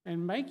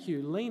and make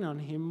you lean on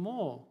him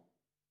more.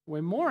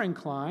 We're more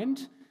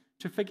inclined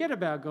to forget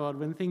about God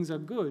when things are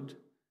good,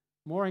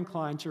 more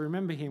inclined to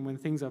remember him when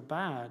things are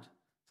bad.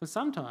 So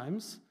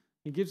sometimes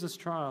he gives us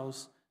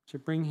trials to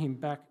bring us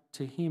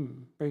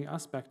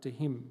back to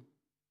him.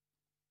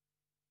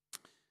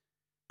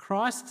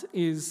 Christ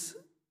is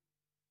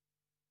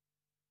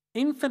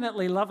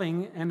infinitely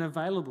loving and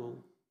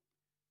available.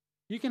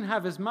 You can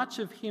have as much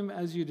of him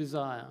as you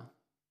desire.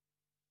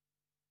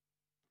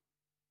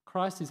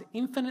 Christ is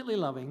infinitely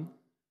loving,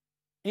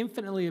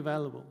 infinitely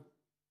available.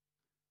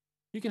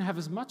 You can have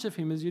as much of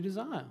him as you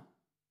desire.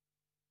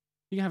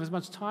 You can have as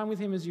much time with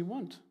him as you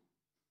want,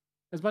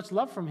 as much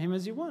love from him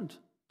as you want.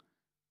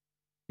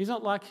 He's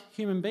not like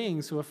human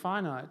beings who are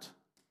finite.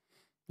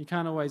 You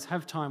can't always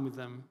have time with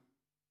them.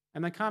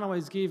 And they can't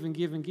always give and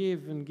give and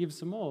give and give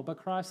some more, but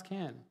Christ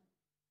can.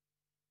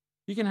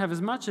 You can have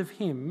as much of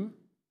him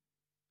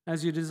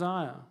as you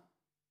desire.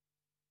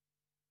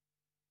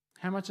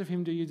 How much of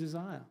him do you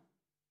desire?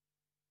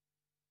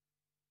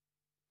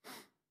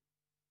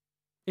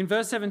 In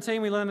verse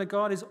 17, we learn that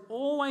God is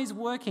always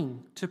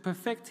working to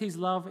perfect his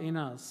love in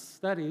us.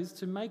 That is,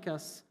 to make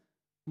us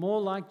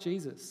more like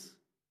Jesus,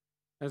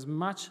 as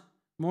much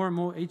more and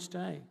more each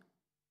day.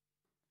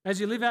 As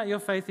you live out your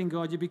faith in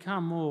God, you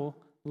become more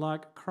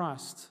like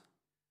Christ.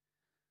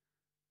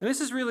 And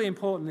this is really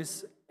important,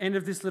 this end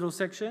of this little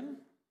section.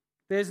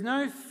 There's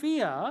no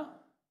fear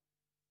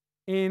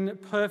in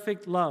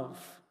perfect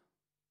love.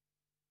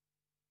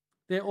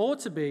 There ought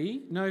to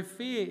be no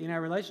fear in our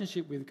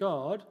relationship with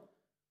God,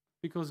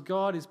 because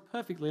God is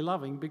perfectly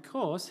loving,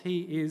 because he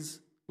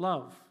is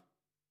love.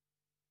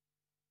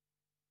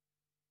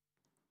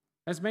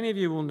 As many of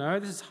you will know,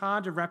 this is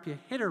hard to wrap your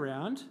head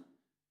around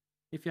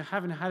if you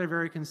haven't had a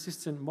very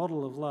consistent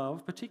model of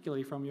love,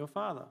 particularly from your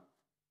father.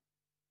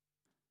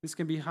 This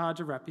can be hard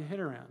to wrap your head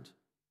around.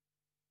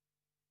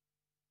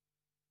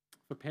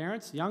 For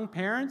parents, young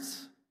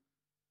parents,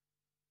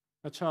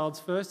 a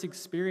child's first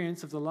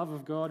experience of the love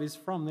of God is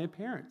from their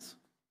parents.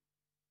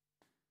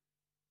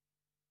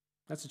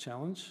 That's a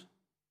challenge.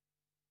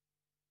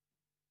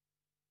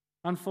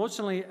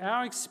 Unfortunately,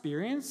 our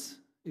experience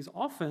is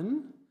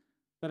often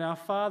that our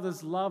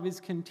Father's love is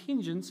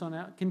contingent on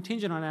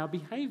our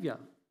behaviour.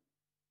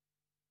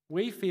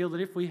 We feel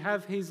that if we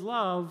have his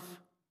love,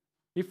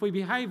 if we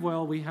behave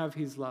well, we have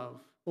his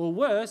love. Or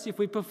worse, if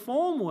we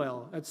perform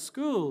well at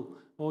school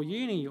or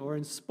uni or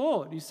in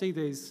sport. You see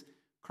these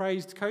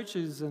crazed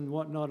coaches and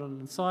whatnot on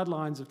the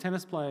sidelines of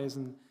tennis players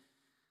and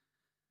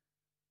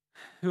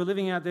who are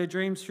living out their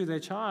dreams through their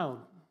child.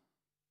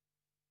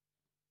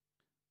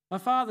 A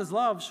father's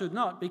love should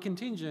not be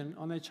contingent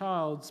on their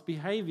child's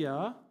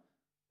behaviour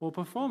or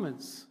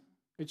performance.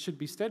 It should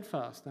be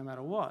steadfast no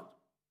matter what.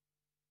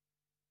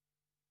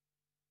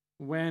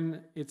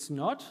 When it's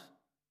not,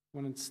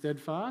 when it's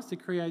steadfast,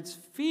 it creates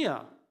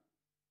fear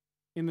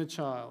in the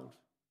child.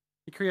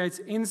 It creates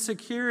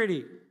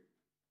insecurity.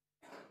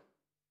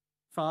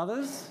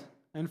 Fathers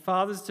and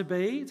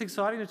fathers-to-be, it's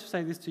exciting to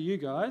say this to you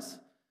guys.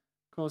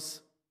 Of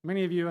course,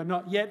 many of you are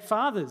not yet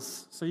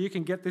fathers, so you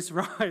can get this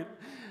right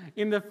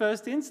in the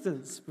first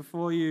instance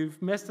before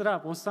you've messed it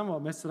up, or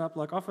somewhat messed it up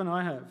like often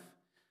I have.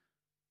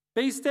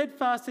 Be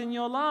steadfast in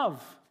your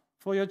love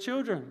for your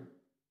children,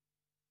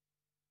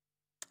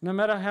 no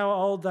matter how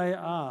old they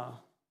are,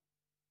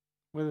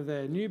 whether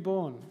they're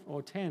newborn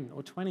or 10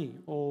 or 20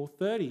 or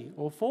 30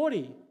 or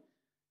 40.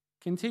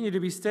 Continue to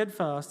be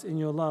steadfast in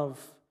your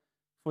love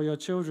for your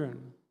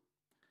children.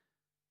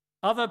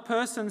 Other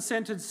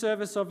person-centered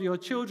service of your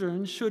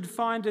children should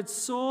find its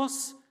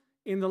source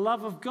in the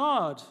love of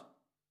God,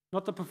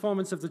 not the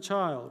performance of the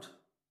child.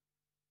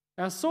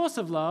 Our source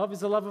of love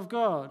is the love of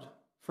God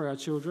for our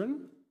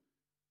children.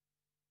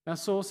 Our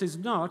source is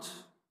not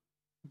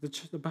the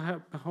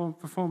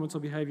performance or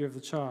behaviour of the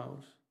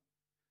child.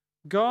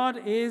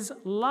 God is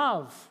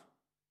love.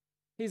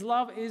 His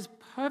love is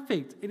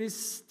perfect. It is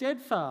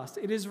steadfast.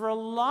 It is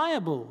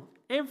reliable.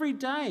 Every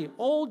day,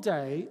 all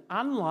day,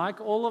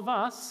 unlike all of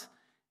us,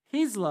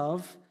 His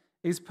love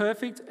is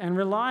perfect and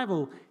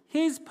reliable.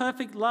 His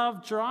perfect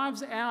love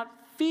drives out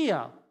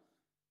fear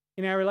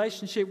in our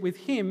relationship with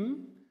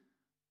Him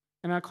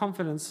and our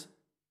confidence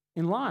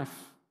in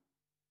life.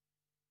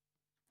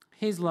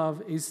 His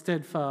love is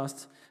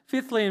steadfast.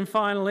 Fifthly and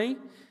finally,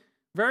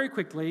 very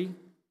quickly,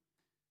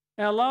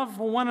 our love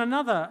for one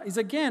another is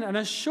again an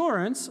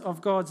assurance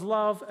of God's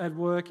love at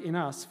work in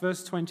us.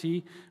 Verse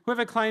 20,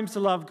 whoever claims to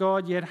love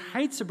God yet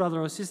hates a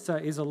brother or sister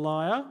is a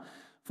liar.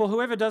 For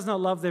whoever does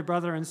not love their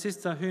brother and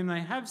sister whom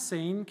they have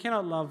seen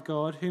cannot love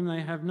God whom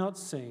they have not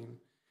seen.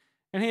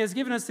 And He has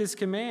given us this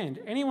command: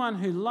 anyone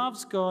who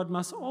loves God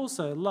must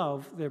also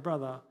love their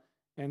brother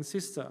and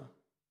sister.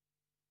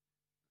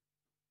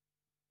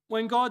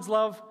 When God's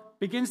love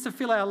begins to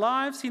fill our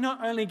lives, He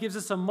not only gives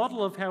us a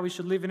model of how we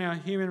should live in our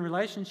human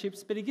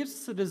relationships, but He gives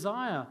us a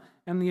desire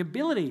and the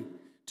ability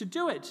to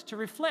do it, to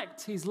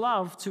reflect His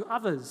love to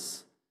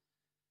others.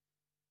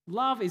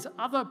 Love is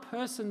other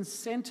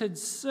person-centered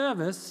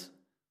service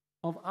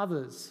of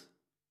others.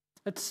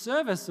 It's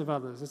service of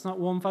others. It's not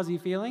warm, fuzzy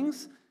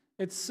feelings.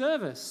 It's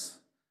service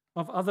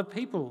of other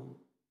people.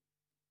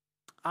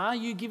 Are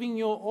you giving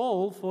your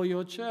all for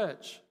your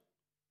church?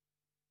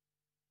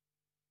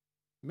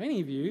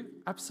 Many of you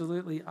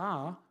absolutely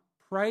are.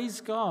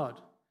 Praise God.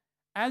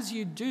 As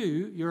you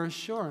do, your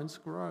assurance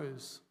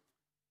grows.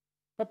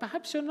 But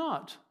perhaps you're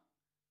not.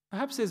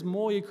 Perhaps there's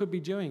more you could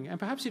be doing, and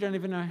perhaps you don't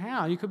even know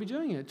how you could be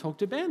doing it. Talk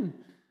to Ben.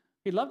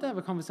 He'd love to have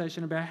a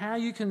conversation about how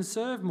you can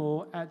serve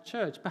more at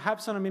church,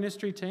 perhaps on a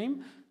ministry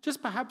team,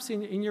 just perhaps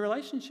in your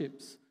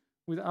relationships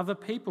with other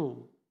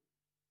people.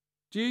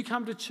 Do you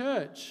come to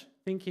church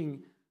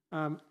thinking,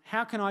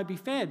 how can I be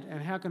fed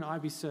and how can I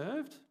be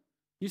served?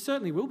 You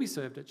certainly will be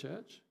served at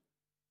church.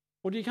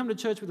 Or do you come to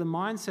church with a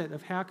mindset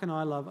of how can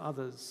I love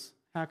others?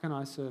 How can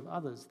I serve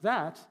others?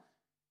 That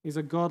is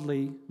a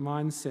godly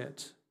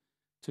mindset,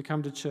 to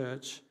come to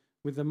church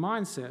with the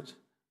mindset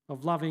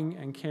of loving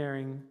and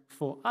caring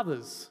for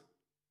others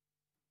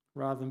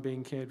rather than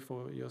being cared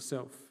for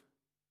yourself.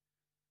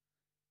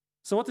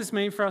 So what does this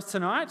mean for us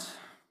tonight?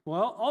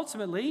 Well,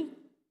 ultimately,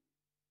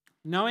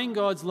 knowing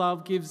God's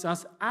love gives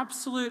us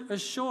absolute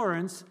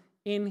assurance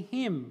in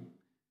Him.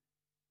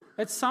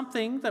 It's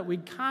something that we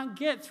can't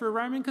get through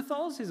Roman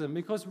Catholicism,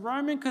 because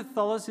Roman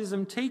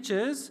Catholicism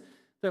teaches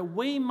that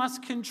we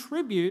must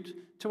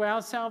contribute to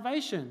our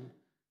salvation.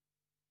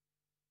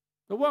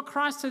 But what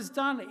Christ has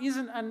done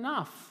isn't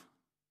enough.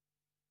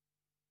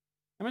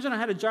 Imagine I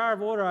had a jar of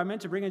water. I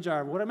meant to bring a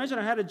jar of water. Imagine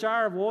I had a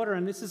jar of water,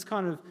 and this is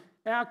kind of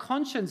our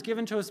conscience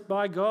given to us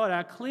by God,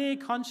 our clear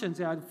conscience,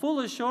 our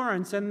full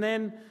assurance, and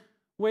then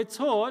we're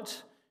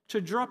taught to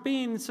drop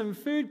in some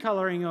food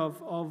colouring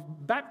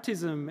of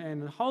baptism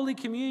and Holy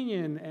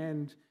Communion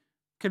and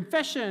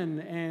confession,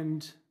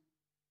 and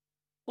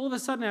all of a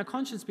sudden our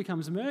conscience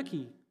becomes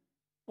murky.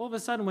 All of a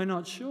sudden we're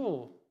not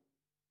sure.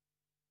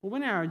 Well,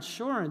 when our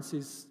assurance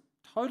is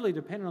totally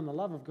dependent on the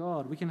love of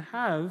God, we can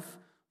have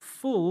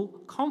full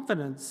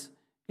confidence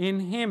in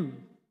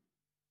Him.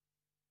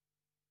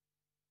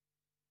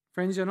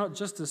 Friends, you're not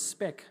just a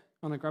speck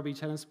on a grubby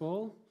tennis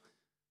ball.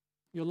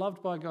 You're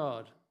loved by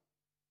God,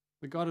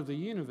 the God of the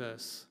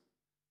universe,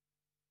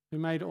 who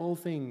made all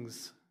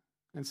things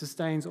and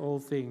sustains all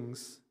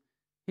things.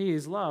 He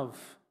is love,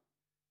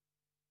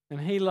 and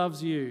He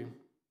loves you.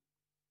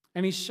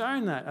 And He's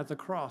shown that at the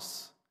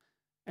cross,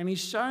 and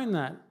He's shown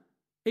that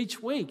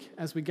each week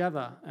as we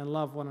gather and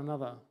love one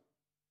another.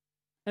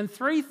 And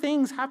three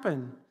things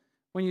happen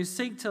when you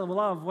seek to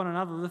love one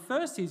another. The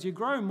first is you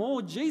grow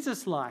more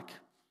Jesus-like.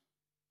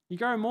 You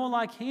grow more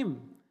like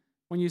Him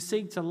when you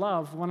seek to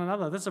love one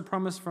another. That's a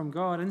promise from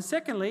God. And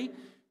secondly,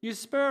 you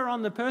spur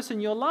on the person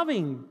you're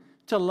loving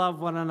to love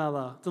one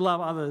another, to love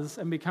others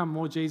and become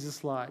more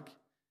Jesus-like.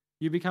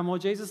 You become more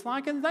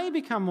Jesus-like and they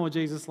become more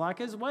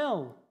Jesus-like as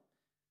well.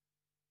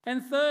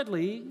 And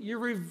thirdly, you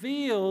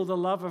reveal the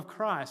love of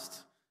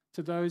Christ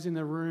to those in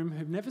the room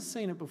who've never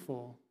seen it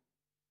before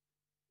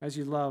as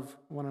you love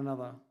one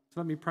another. So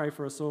let me pray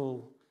for us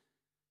all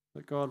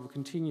that God will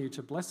continue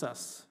to bless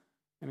us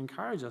and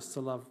encourage us to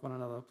love one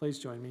another. Please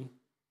join me.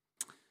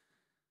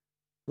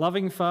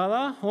 Loving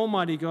Father,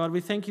 Almighty God, we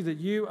thank You that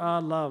You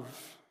are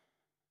love.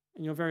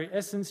 In Your very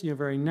essence, in Your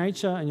very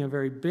nature, and Your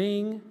very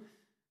being,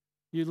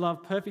 You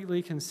love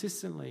perfectly,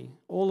 consistently,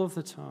 all of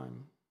the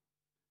time.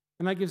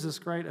 And that gives us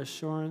great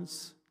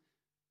assurance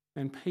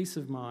and peace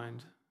of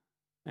mind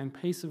and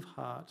peace of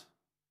heart.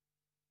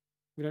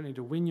 We don't need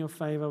to win Your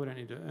favour. We don't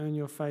need to earn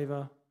Your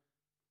favour.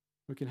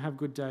 We can have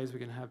good days. We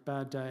can have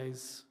bad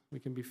days. We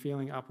can be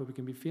feeling up or we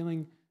can be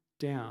feeling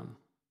down.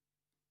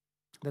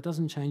 That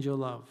doesn't change Your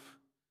love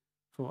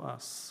for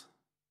us.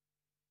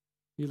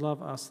 You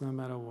love us no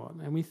matter what.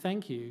 And we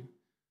thank You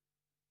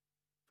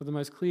for the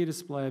most clear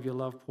display of Your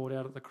love poured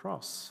out at the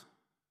cross.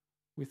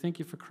 We thank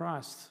You for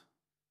Christ,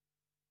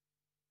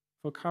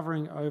 for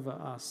covering over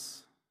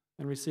us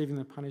and receiving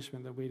the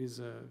punishment that we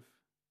deserve.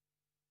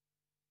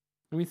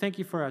 And we thank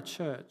You for our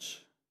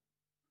church.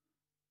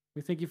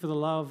 We thank You for the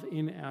love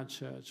in our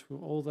church, for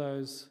all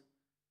those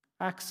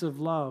acts of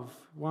love,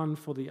 one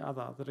for the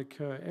other, that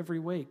occur every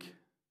week.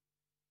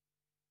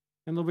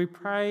 And Lord, we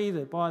pray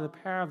that by the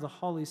power of the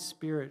Holy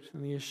Spirit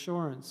and the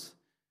assurance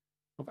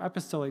of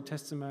apostolic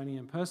testimony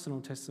and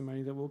personal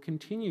testimony, that we'll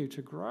continue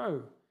to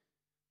grow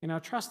in our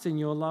trust in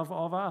your love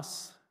of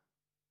us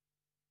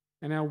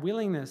and our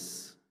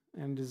willingness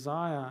and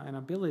desire and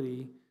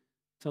ability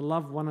to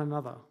love one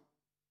another.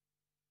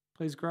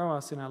 Please grow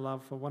us in our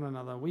love for one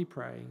another, we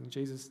pray, in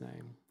Jesus'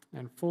 name,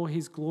 and for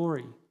his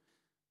glory.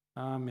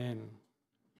 Amen.